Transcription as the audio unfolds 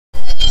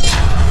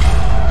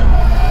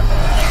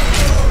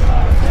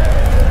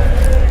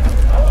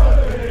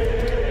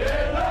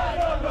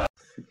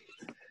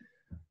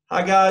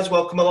Hi guys,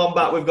 welcome along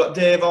back. We've got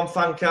Dave on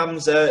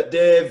Fancams.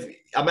 Dave,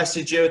 I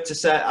messaged you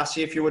to ask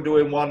you if you were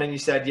doing one, and you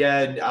said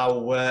yeah. And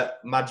how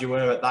mad you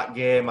were at that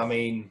game. I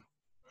mean,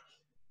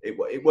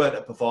 it weren't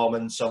a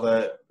performance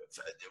of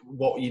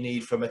what you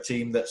need from a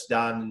team that's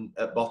down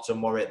at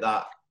bottom. Were it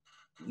that?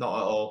 Not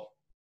at all.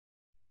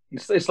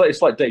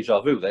 It's like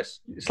deja vu. It's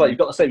like you've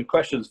got the same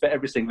questions for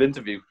every single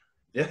interview.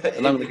 Yeah,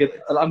 and I'm going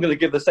to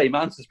give the same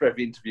answers for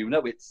every interview.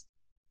 No,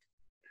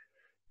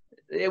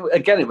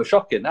 it was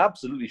shocking,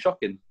 absolutely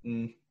shocking.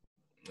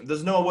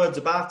 There's no words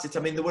about it. I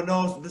mean,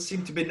 there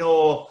seemed to be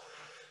no.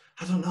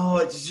 I don't know.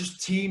 It's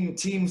just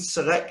team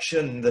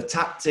selection, the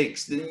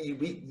tactics.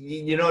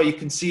 You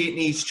can see it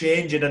needs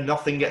changing, and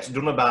nothing gets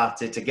done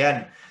about it.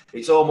 Again,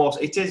 it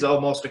is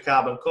almost a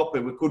carbon copy.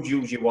 We could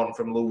use you one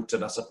from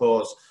Luton, I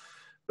suppose,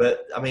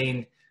 but I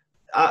mean.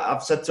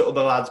 I've said to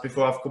other lads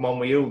before I've come on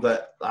with you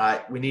that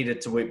we needed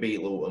to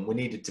beat Luton, we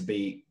needed to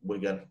beat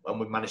Wigan, and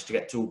we managed to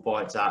get 2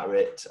 points out of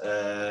it.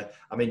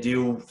 I mean, do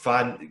you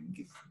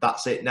find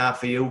that's it now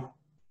for you?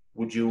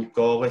 Would you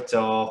call it,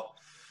 or?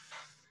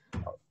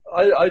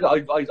 I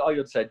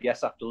had said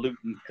yes after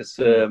Luton because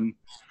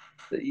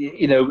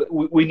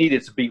we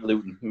needed to beat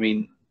Luton. I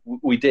mean,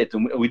 we did,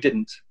 and we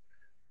didn't.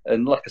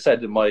 And like I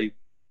said in my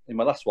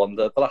last one,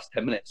 the last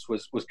 10 minutes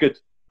was good.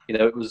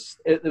 It was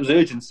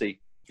urgency.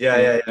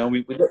 Yeah.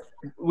 We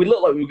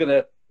looked like we were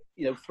going to,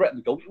 threaten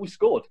the goal. We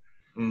scored,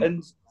 but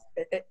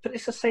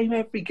it's the same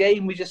every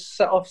game. We just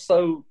set off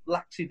so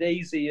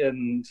laxy-daisy,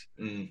 and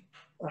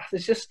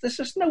there's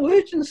just no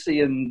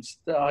urgency. And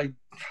I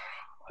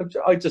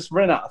just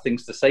ran out of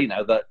things to say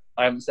now that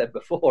I haven't said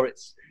before.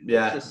 It's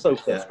just so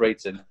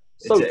frustrating.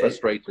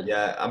 Frustrating.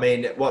 Yeah, I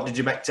mean, what did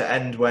you make to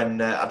end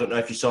when I don't know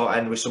if you saw it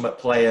end with some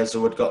players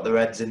who had got their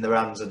heads in their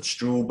hands, and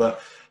Struber.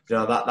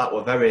 That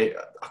were very.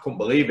 I couldn't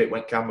believe it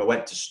when camera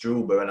went to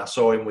Struber and I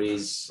saw him with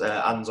his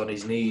hands on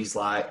his knees.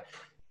 Like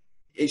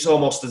it's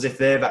almost as if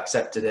they've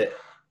accepted it.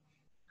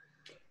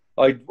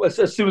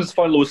 As soon as the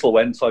final whistle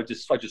went, I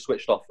just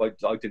switched off. I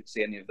didn't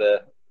see any of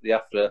the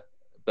after,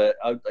 but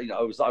I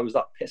was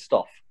that pissed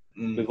off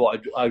with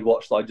what I'd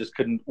watched. I just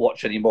couldn't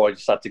watch anymore. I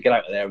just had to get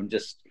out of there and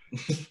just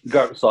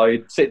go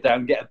outside, sit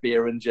down, get a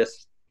beer, and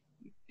just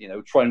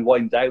try and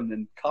wind down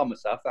and calm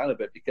myself down a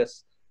bit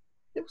because.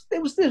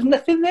 There's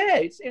nothing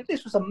there.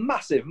 This was a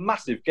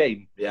massive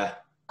game. Yeah,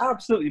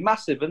 absolutely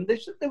massive, and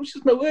there was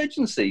just no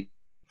urgency.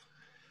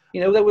 I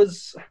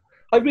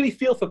really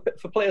feel for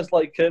players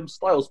like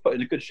Styles put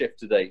in a good shift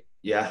today.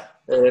 Yeah,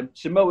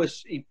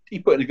 Samoas he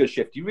put in a good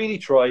shift. He really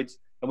tried,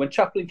 and when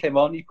Chaplin came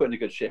on, he put in a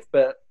good shift.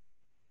 But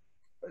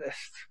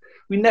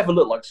we never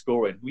looked like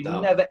scoring. We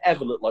never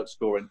ever looked like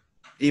scoring.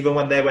 Even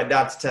when they went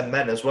down to 10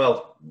 men as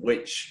well,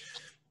 which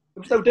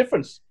there was no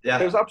difference. Yeah,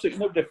 there was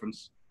absolutely no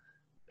difference.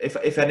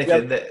 If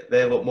anything,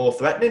 they look more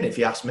threatening. If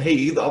you ask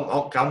me,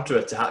 on counter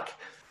attack,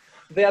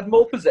 they had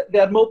more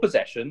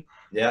possession.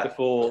 Yeah.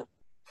 Before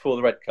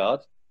the red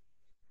card,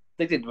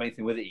 they didn't do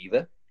anything with it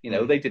either.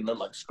 They didn't look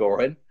like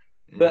scoring.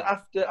 But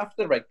after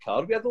the red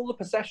card, we had all the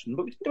possession,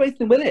 but we didn't do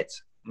anything with it.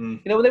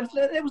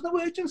 There was no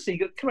urgency.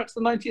 Come out to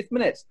the 90th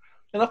minute,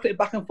 and after it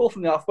back and forth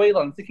from the halfway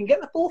line, they can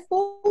get the ball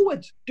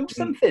forward, do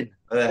something.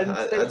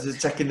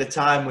 Taking the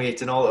time with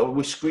it and all.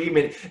 We're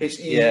screaming.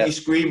 You're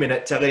screaming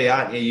at telly,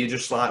 aren't you? You're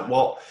just like,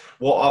 what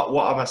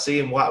am I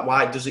seeing?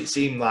 Why does it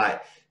seem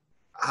like?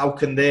 How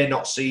can they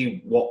not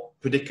see what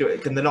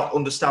predicament? Can they not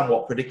understand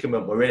what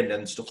predicament we're in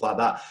and stuff like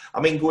that? I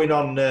mean, going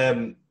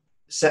on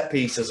set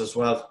pieces as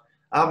well.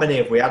 How many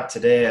have we had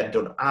today and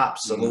done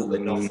absolutely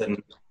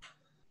nothing?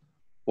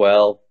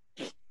 Well.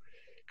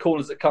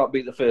 Corners that can't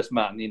beat the first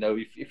man.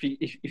 If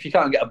you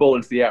can't get a ball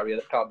into the area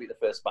that can't beat the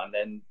first man,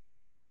 then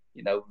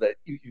that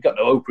you've got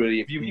no hope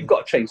really. You've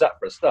got to change that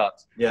for a start.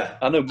 Yeah,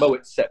 I know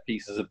Mowatt's set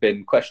pieces have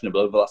been questionable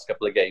over the last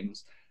couple of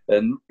games,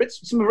 and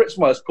some of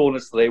Ritzmeier's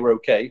corners today were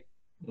okay,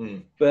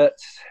 but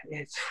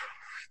it's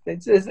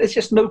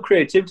just no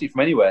creativity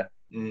from anywhere.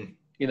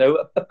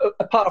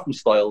 Apart from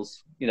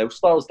Styles.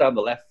 Styles down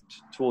the left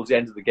towards the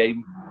end of the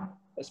game,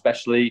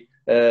 especially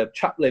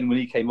Chaplin when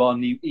he came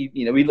on. He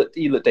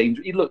looked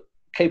dangerous. He looked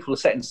capable of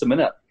setting something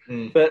up,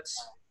 but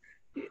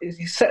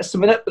he sets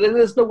something up, but then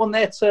there's no one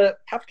there to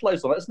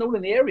capitalise on it. There's no one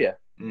in the area.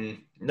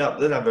 No,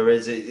 there never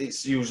is.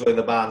 It's usually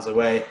the Barnsley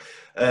way.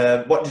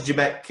 What did you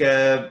make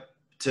to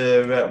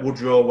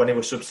Woodrow when he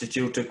was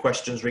substituted?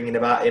 Questions ringing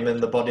about him and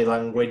the body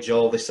language,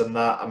 all this and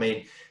that. I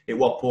mean, it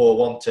was poor,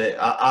 wasn't it?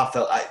 I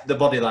felt like the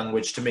body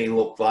language to me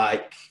looked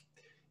like,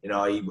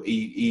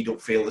 he don't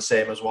feel the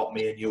same as what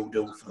me and you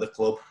do for the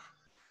club.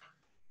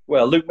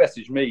 Well, Luke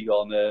messaged me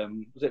on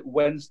was it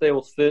Wednesday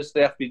or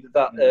Thursday after he did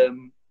that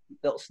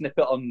little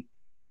snippet on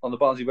the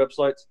Barnsley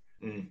website,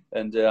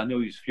 and I know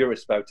he was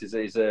furious about his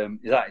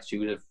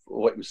attitude of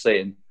what he was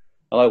saying.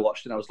 And I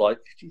watched it and I was like,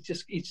 he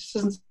just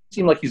doesn't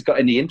seem like he's got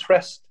any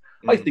interest.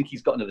 I think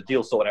he's got another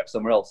deal sorted out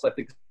somewhere else. I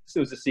think as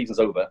soon as the season's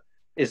over,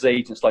 his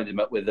agents lined him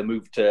up with a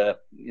move to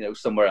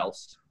somewhere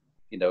else.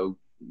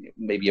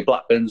 Maybe a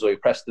Blackburns or a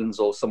Prestons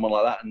or someone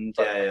like that. And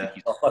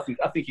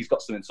I think he's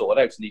got something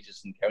sorted out and he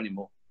just doesn't care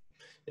anymore.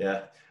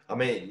 Yeah. I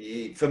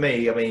mean, for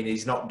me, I mean,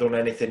 he's not done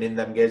anything in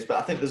them games, but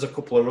I think there's a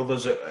couple of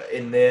others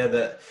in there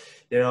that,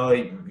 you know,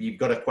 you've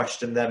got to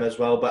question them as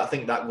well. But I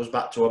think that goes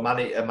back to a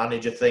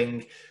manager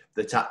thing,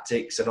 the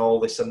tactics and all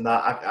this and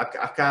that.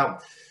 I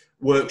can't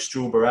work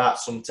Struber out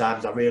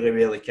sometimes. I really,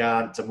 really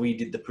can't. And we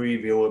did the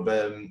preview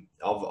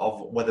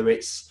of whether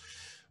it's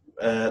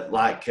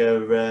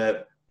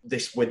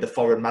this with the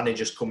foreign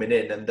managers coming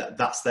in and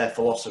that's their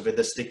philosophy,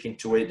 they're sticking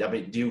to it. I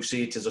mean, do you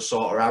see it as a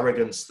sort of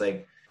arrogance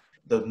thing?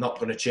 They're not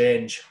going to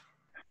change?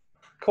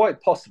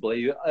 Quite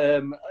possibly. At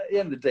the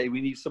end of the day,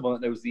 we need someone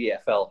that knows the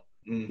EFL.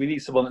 We need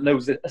someone that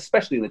knows it,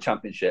 especially in the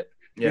Championship.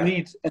 You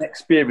need an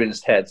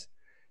experienced head.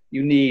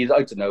 You need,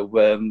 I don't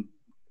know,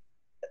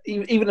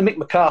 even a Mick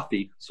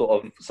McCarthy,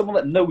 sort of, someone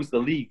that knows the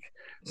league,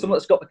 someone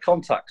that's got the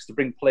contacts to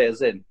bring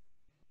players in.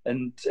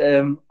 And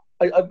I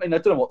mean, I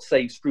don't know what to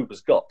say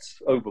Struber's got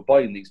over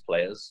buying these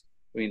players.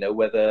 You know,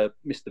 whether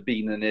Mr.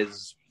 Bean and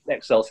his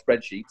Excel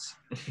spreadsheets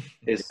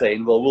is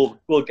saying, well,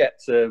 we'll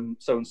get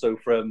so-and-so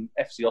from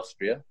FC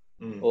Austria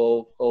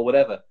or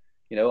whatever.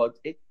 You know,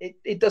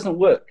 it doesn't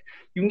work.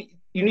 You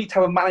need to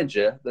have a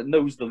manager that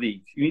knows the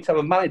league. You need to have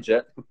a manager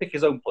that can pick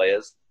his own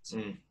players,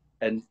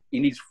 and he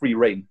needs free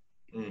reign.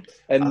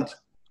 And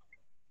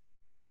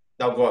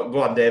now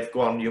go on, Dave.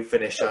 Go on. You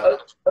finish. I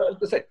was going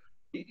to say,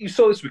 you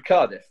saw this with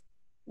Cardiff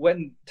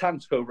when Tam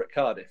took over at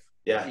Cardiff.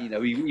 Yeah, you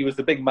know, he was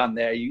the big man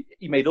there. He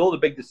made all the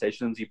big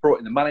decisions. He brought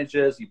in the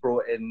managers. He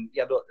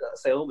had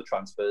all the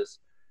transfers.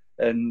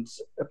 And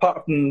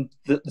apart from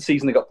the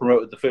season they got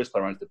promoted the first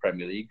time around to the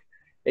Premier League,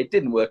 it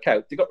didn't work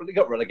out. They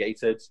got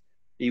relegated.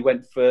 He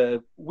went for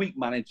weak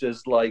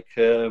managers like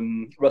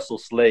Russell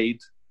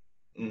Slade,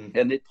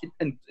 and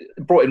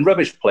brought in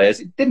rubbish players.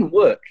 It didn't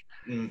work,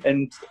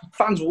 and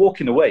fans were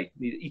walking away.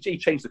 He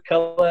changed the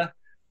colour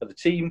of the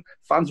team.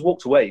 Fans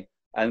walked away,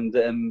 and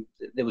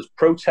there was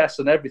protests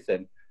and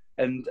everything.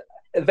 And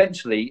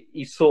eventually,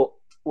 he thought,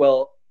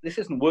 well, this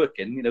isn't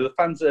working. You know, the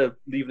fans are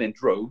leaving in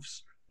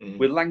droves.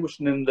 We're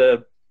languishing in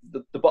the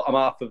bottom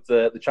half of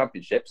the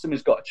Championship.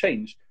 Something's got to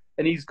change.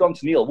 And he's gone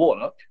to Neil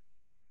Warnock,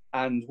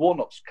 and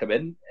Warnock's come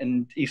in,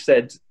 and he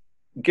said,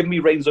 give me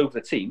reins over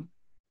the team,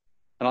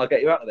 and I'll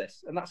get you out of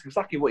this. And that's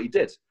exactly what he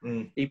did.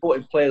 He brought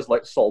in players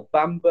like Sol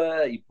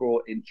Bamba, he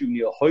brought in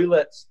Junior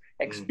Hoylett,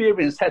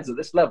 experienced heads at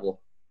this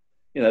level.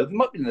 You know, they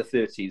might be in their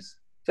 30s.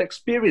 They're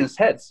experienced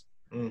heads.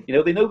 You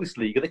know, they know this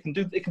league, and they can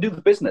do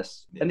the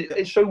business, and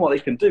it's shown what they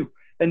can do.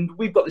 And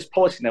we've got this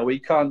policy now where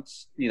you can't,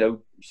 you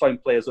know, sign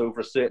players over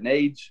a certain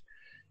age,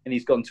 and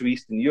he's gone to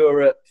Eastern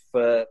Europe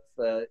for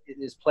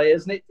his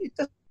players, and it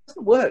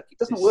doesn't work. It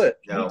doesn't work.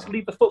 You need to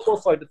leave the football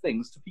side of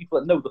things to people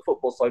that know the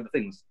football side of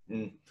things.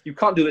 You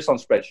can't do this on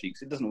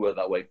spreadsheets. It doesn't work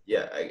that way.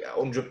 Yeah,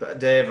 100%,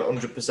 Dave,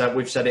 100%.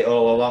 We've said it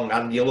all along,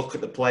 and you look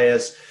at the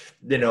players,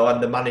 you know,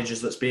 and the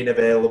managers that's been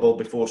available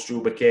before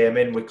Struber came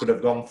in. We could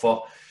have gone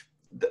for.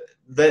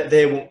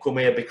 They won't come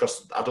here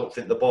because I don't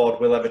think the board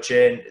will ever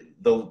change.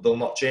 They'll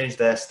not change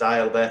their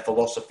style, their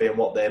philosophy, and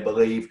what they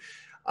believe.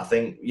 I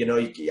think, you know,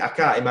 I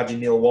can't imagine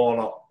Neil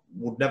Warnock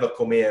would never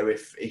come here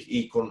if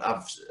he couldn't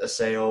have a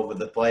say over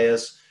the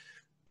players.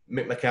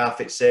 Mick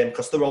McCarthy, same,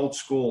 because they're old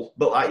school.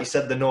 But like you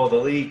said, they know the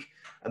league,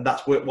 and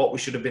that's what we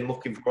should have been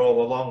looking for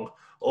all along.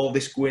 All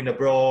this going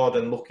abroad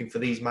and looking for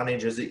these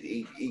managers,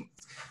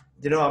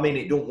 you know what I mean?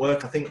 It don't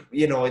work. I think,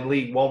 you know, in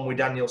League One with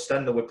Daniel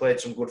Stender, we played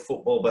some good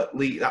football, but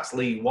that's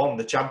League One,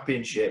 the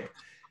Championship.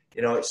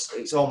 You know,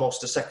 it's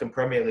almost a second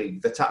Premier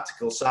League. The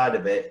tactical side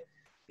of it,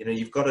 you know,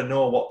 you've got to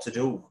know what to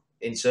do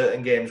in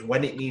certain games,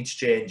 when it needs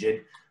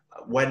changing,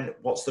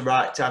 what's the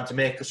right time to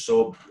make a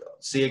sub,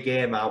 see a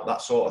game out,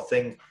 that sort of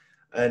thing.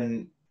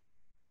 And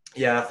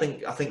yeah, I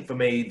think for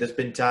me, there's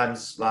been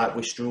times like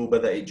with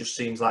Struber that it just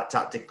seems like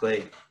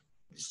tactically,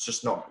 it's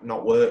just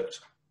not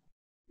worked.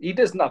 He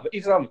doesn't have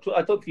a clue.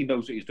 I don't think he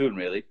knows what he's doing,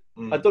 really.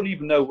 I don't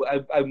even know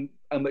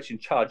how much in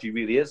charge he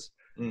really is.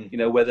 You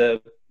know, whether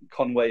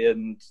Conway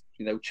and,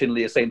 you know,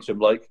 Chinley are saying to him,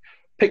 like,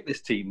 pick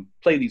this team,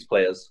 play these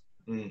players.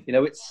 You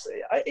know,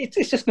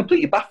 it's just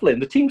completely baffling.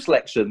 The team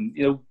selection,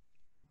 you know,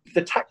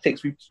 the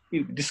tactics, we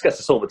discuss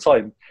this all the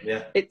time.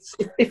 Yeah. It's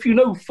if you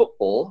know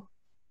football,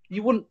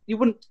 you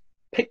wouldn't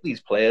pick these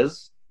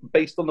players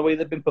based on the way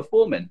they've been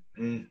performing.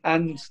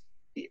 And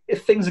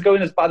if things are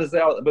going as bad as they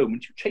are at the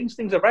moment, you change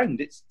things around.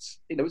 It's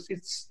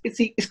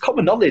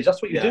common knowledge.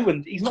 That's what you do,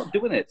 and he's not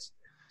doing it.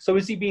 So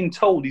is he being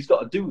told he's got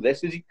to do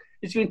this? Is he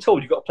being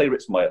told you've got to play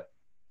Ritzmaier?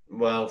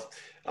 Well,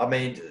 I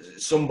mean,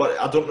 somebody,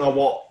 I don't know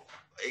what.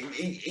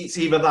 It's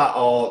either that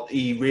or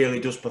he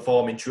really does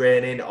perform in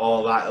training,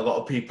 or like a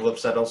lot of people have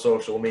said on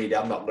social media.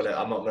 I'm not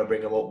gonna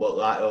bring him up, but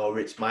like, oh,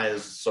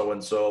 Ritzmaier's so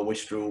and so,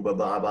 Wistruber,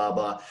 blah blah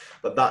blah.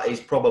 But that is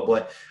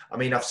probably. I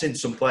mean, I've seen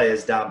some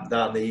players down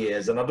the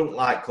years, and I don't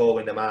like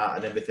calling them out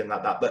and everything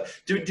like that. But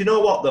do you know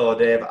what though,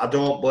 Dave? I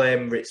don't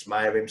blame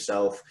Ritzmaier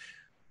himself.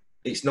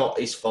 It's not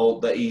his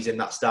fault that he's in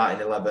that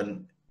starting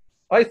 11.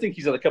 I think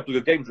he's had a couple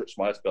of good games,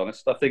 Ritzmaier, to be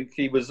honest. I think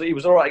he was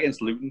all right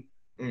against Luton.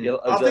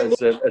 I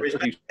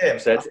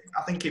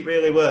think it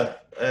really were,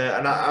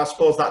 and I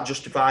suppose that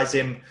justifies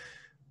him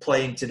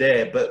playing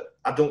today. But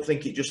I don't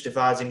think it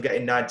justifies him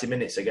getting 90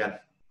 minutes again.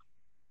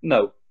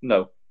 No.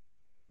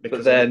 Because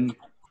But then,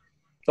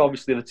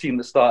 obviously, the team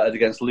that started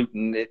against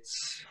Luton,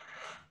 it's,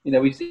 you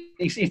know, he's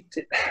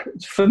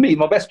for me,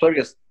 my best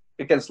player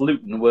against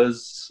Luton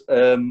was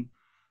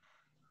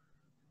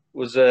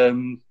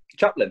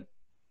Chaplin,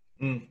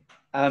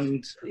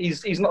 and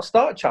he's not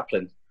started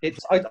Chaplin.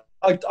 It's that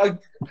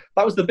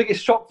was the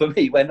biggest shock for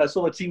me when I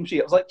saw the team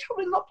sheet. I was like,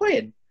 Chaplin's not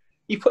playing.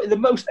 He put in the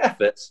most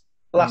effort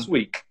last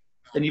week,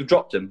 and you've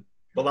dropped him.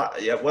 Well,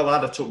 I'd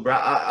have took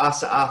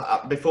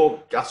Brown.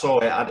 Before I saw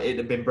it, it'd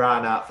have been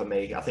Brown out for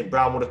me. I think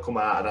Brown would have come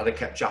out, and I'd have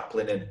kept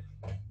Chaplin in.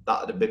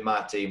 That would have been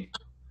my team.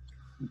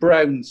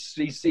 Brown's,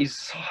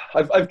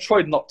 I've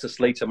tried not to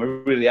slate him. I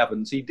really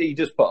haven't. He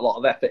just put a lot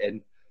of effort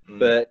in,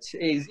 but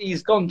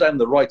he's gone down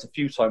the right a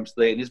few times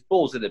today, and his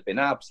balls have been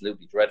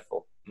absolutely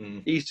dreadful.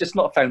 He's just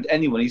not found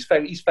anyone. He's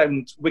found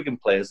Wigan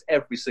players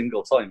every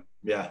single time.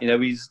 Yeah, you know,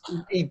 he's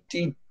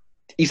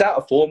out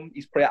of form.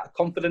 He's pretty out of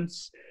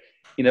confidence.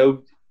 You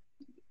know.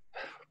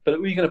 But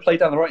who are you going to play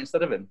down the right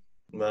instead of him?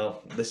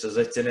 Well, this is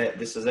it, isn't it?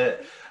 This is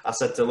it. I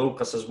said to Luke,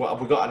 I says, "What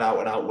have we got an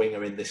out-and-out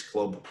winger in this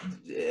club?"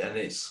 And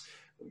it's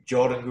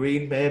Jordan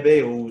Green, maybe,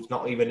 who's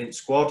not even in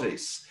squad. I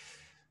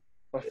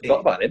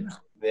forgot about him.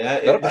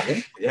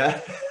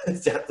 Yeah,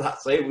 that's it. I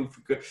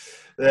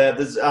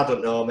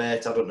don't know,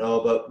 mate. I don't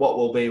know, but what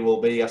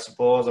will be. I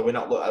suppose. Are we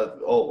not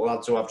all the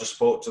lads who I've just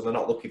spoke to? They're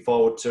not looking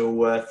forward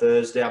to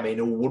Thursday. I mean,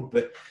 who would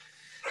be?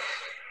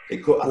 We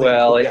could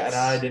get an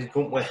hiding,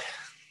 couldn't we?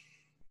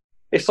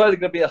 It's either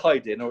going to be a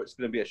hide-in or it's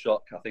going to be a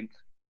shock, I think.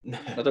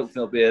 I don't think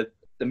there'll be a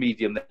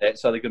medium there.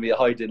 It's either going to be a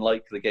hide-in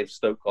like they gave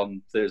Stoke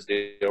on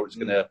Thursday, or it's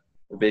going to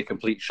be a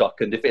complete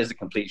shock. And if it is a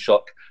complete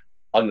shock,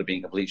 I'm going to be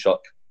in complete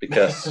shock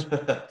because,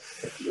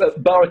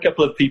 bar a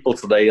couple of people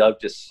today, I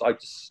just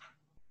got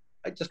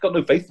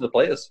no faith in the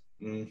players.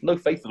 No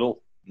faith at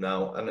all.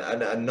 No,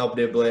 and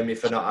nobody will blame you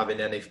for not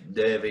having any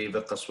Dave either,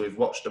 because we've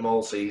watched them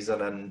all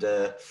season, and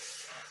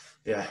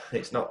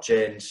it's not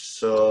changed.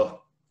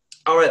 So.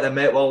 All right then,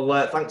 mate.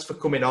 Well, thanks for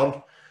coming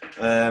on,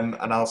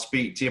 and I'll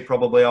speak to you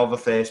probably over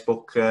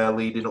Facebook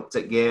leading up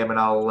to the game, and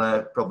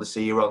I'll probably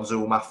see you on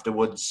Zoom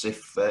afterwards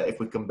if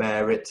we can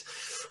bear it.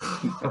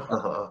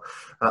 I'll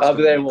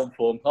be there in one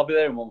form.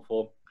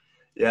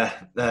 Yeah.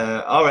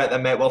 All right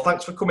then, mate. Well,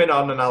 thanks for coming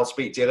on, and I'll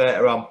speak to you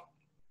later on.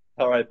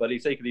 All right, buddy.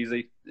 Take it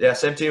easy. Yeah,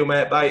 same to you,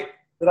 mate. Bye.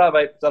 Ta-da,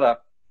 mate. Ta-da.